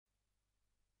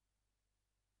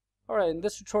Alright, in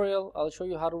this tutorial I'll show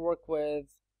you how to work with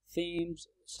themes,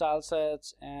 style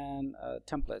sets, and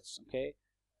templates. Okay,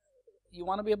 you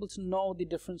want to be able to know the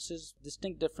differences,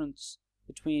 distinct difference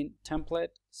between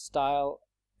template, style,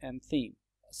 and theme.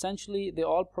 Essentially, they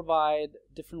all provide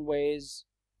different ways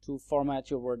to format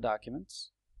your Word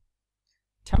documents.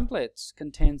 Templates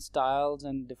contain styles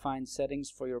and define settings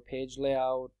for your page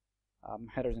layout,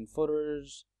 headers and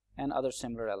footers, and other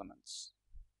similar elements.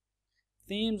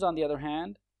 Themes, on the other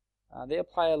hand, they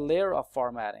apply a layer of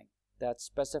formatting that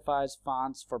specifies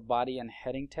fonts for body and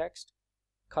heading text,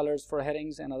 colors for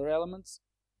headings and other elements,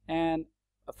 and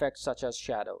effects such as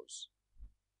shadows.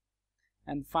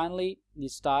 And finally, the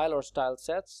style or style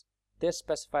sets, they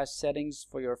specify settings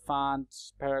for your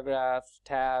fonts, paragraphs,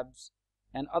 tabs,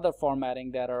 and other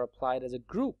formatting that are applied as a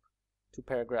group to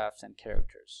paragraphs and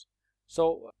characters.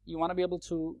 So you want to be able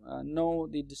to know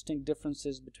the distinct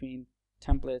differences between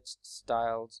templates,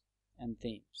 styles, and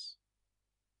themes.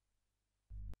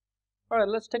 Alright,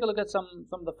 let's take a look at some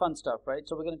of the fun stuff, right?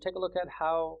 So we're going to take a look at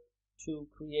how to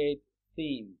create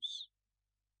themes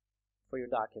for your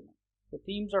document. The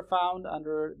themes are found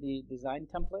under the design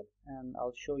template, and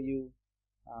I'll show you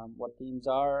what themes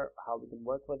are, how we can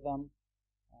work with them,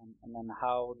 and then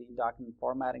how the document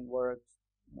formatting works,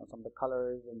 some of the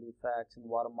colors and the effects and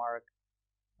watermark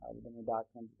within the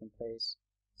document you can place.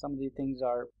 Some of these things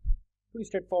are pretty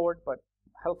straightforward, but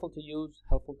helpful to use,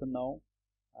 helpful to know.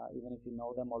 Even if you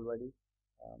know them already,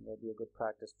 they'll be a good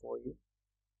practice for you.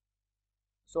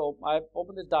 So I've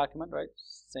opened this document, right?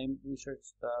 Same research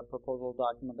proposal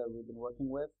document that we've been working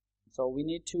with. So we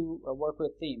need to work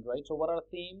with themes, right? So what are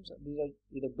themes? These are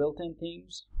either built-in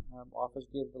themes. Office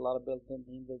gives a lot of built-in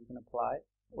themes that you can apply,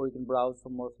 or you can browse for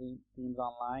more themes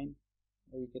online,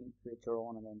 or you can create your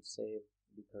own and then save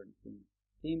the current theme.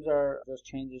 Themes are just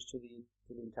changes to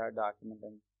the entire document,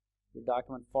 and your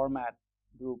document format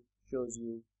group shows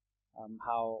you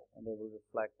how they will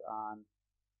reflect on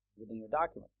within your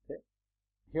document. Okay,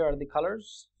 here are the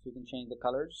colors, so you can change the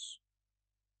colors,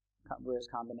 various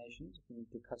combinations. If you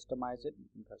need to customize it, you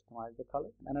can customize the color,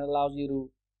 and it allows you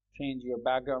to change your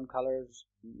background colors,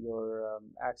 your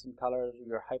accent colors,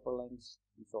 your hyperlinks,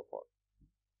 and so forth.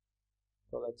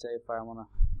 So let's say if I want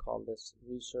to call this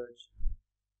research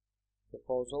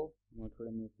proposal, I'm going to put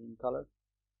a new theme color.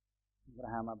 I'm going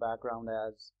to have my background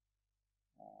as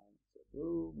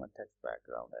blue, my text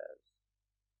background as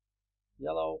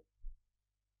yellow,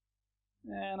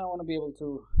 and I want to be able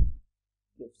to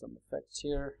give some effects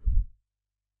here,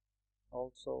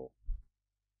 also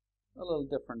a little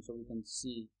different so we can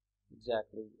see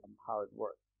exactly how it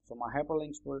works. So my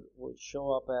hyperlinks would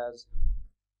show up as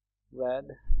red,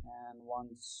 and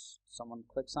once someone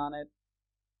clicks on it,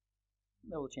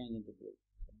 they will change into blue.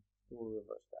 So we'll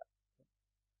reverse that.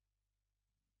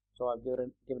 So I've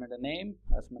given it a name.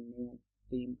 That's my new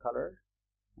theme color,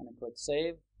 and I click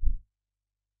save,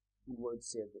 and Word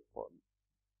saved it for me,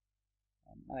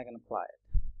 and I can apply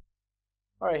it.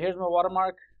 Alright, here's my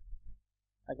watermark.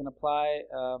 I can apply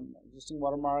existing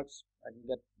watermarks. I can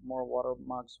get more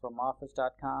watermarks from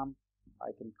office.com.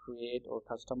 I can create or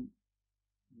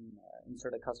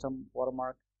insert a custom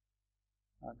watermark.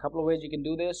 A couple of ways you can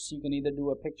do this. You can either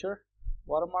do a picture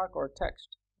watermark or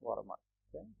text watermark.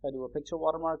 Okay. If I do a picture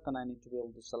watermark, then I need to be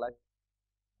able to select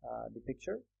the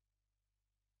picture.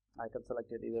 I can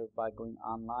select it either by going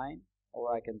online,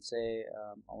 or I can say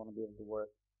I want to be able to work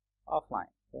offline.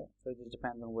 Okay. So it just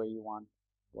depends on where you want,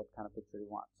 what kind of picture you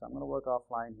want. So I'm going to work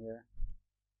offline here.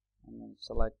 I'm going to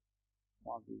select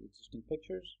one of these existing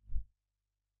pictures,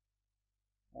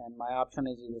 and my option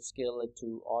is either scale it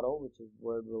to auto, which is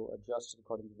where it will adjust it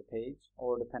according to the page,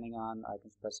 or depending on, I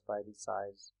can specify the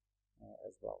size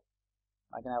as well.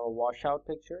 I can have a washout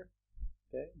picture,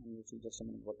 okay, and you'll see just a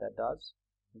minute what that does.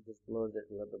 It just blurs it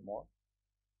a little bit more.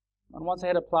 And once I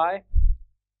hit apply,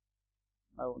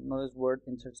 I will notice Word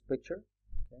inserts picture.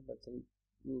 Okay, that's a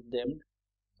little dimmed,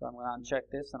 so I'm going to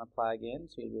uncheck this and apply again,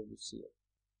 so you'll be able to see it.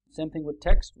 Same thing with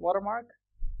text watermark.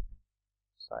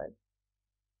 Side.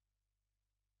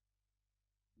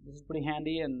 This is pretty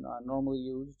handy and normally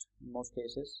used in most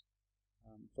cases.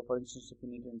 So for instance, if you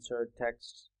need to insert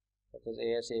text such as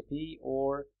ASAP,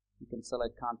 or you can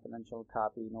select confidential,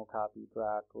 copy, no copy,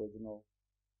 draft, original,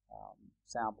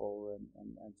 sample,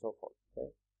 and so forth.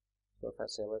 Okay. So if I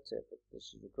say, let's say if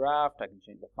this is a draft, I can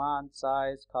change the font,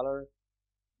 size, color,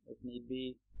 if need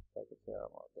be. So I could say,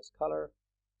 well, this color,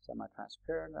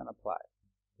 semi-transparent, and apply.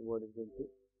 The Word is going to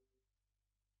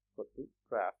put the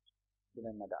draft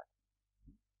within my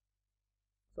document.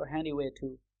 So a handy way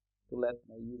to let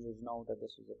users know that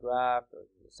this is a draft, or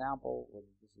this is a sample, or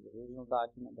this is the original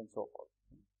document, and so forth.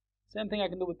 Same thing I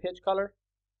can do with page color.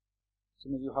 As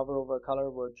soon as you hover over a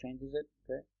color, Word changes it.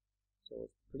 Okay, so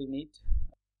it's pretty neat.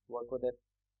 Work with it.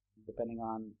 Depending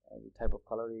on the type of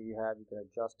color you have, you can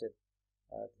adjust it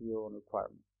to your own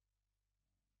requirement.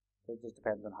 So it just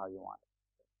depends on how you want it.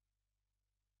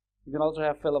 You can also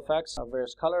have fill effects of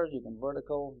various colors. You can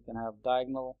vertical, you can have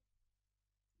diagonal,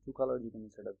 2 colors. You can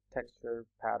insert a texture,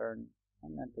 pattern,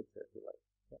 and then picture if you like.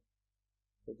 Okay.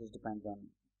 So it just depends on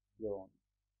your own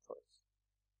choice.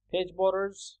 Page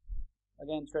borders,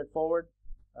 again, straightforward.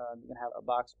 You can have a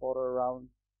box border around.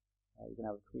 You can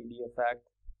have a 3D effect.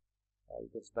 You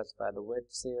can specify the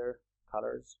widths here,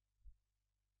 colors.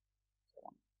 So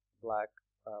black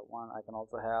one. I can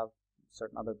also have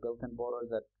certain other built-in borders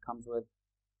that comes with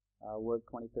Word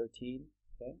 2013.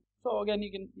 Okay. So again,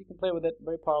 you can play with it.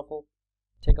 Very powerful.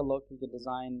 Take a look. You can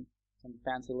design some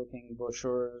fancy-looking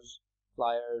brochures,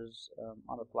 flyers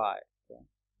on the fly. Okay.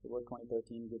 So Word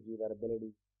 2013 gives you that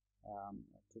ability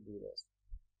to do this.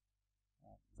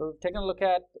 So taking a look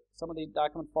at some of the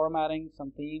document formatting,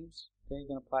 some themes. Okay, you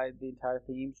can apply the entire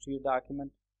themes to your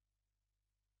document.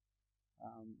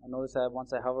 I notice that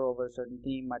once I hover over a certain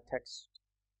theme,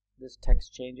 this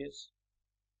text changes.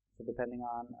 So depending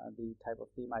on the type of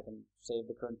theme, I can save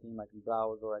the current theme, I can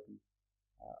browse, or I can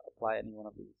apply any one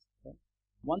of these. Okay.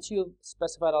 Once you've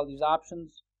specified all these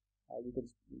options, you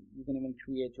can even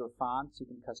create your fonts. You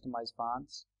can customize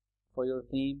fonts for your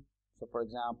theme. So for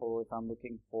example, if I'm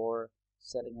looking for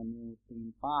setting a new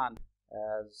theme font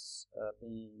as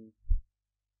being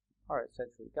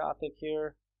Century Gothic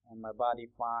here, and my body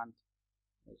font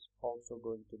is also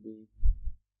going to be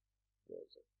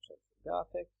Century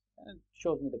Gothic, and it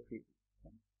shows me the preview.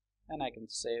 Okay. And I can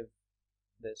save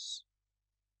this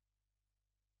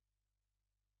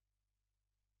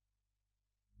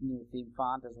new theme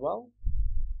font as well.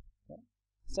 Okay.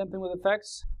 Same thing with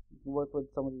effects. You can work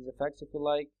with some of these effects if you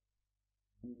like.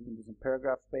 And you can do some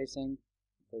paragraph spacing.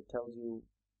 So it tells you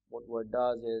what Word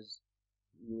does is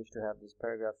you wish to have this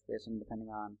paragraph spacing. Depending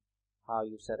on how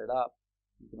you set it up,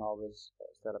 you can always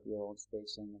set up your own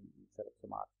spacing and set up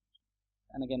some options.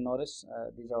 And again, notice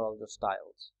these are all just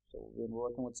styles. So we've been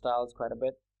working with styles quite a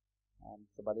bit.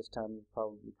 So by this time, you're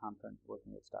probably confident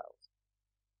working with styles.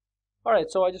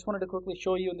 Alright, so I just wanted to quickly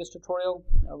show you in this tutorial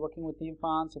working with theme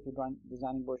fonts, if you're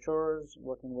designing brochures,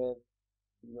 working with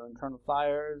your internal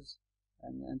flyers,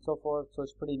 and so forth. So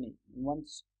it's pretty neat. And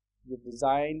once you've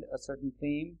designed a certain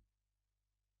theme,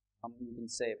 you can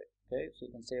save it. Okay, so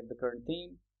you can save the current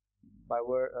theme. By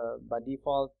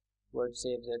default, Word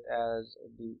saves it as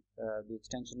the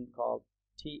extension called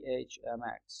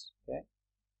THMX. Okay,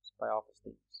 it's by Office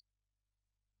Themes.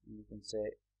 And you can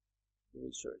say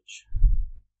research.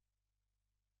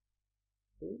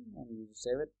 Okay, and you just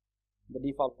save it. The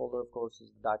default folder, of course, is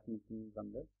the document themes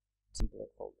on the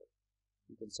template folder.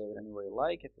 You can save it anywhere you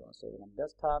like. If you want to save it on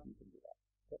desktop, you can do that.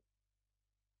 Okay,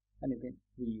 and you can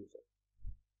reuse it.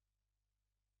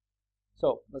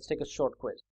 So let's take a short quiz.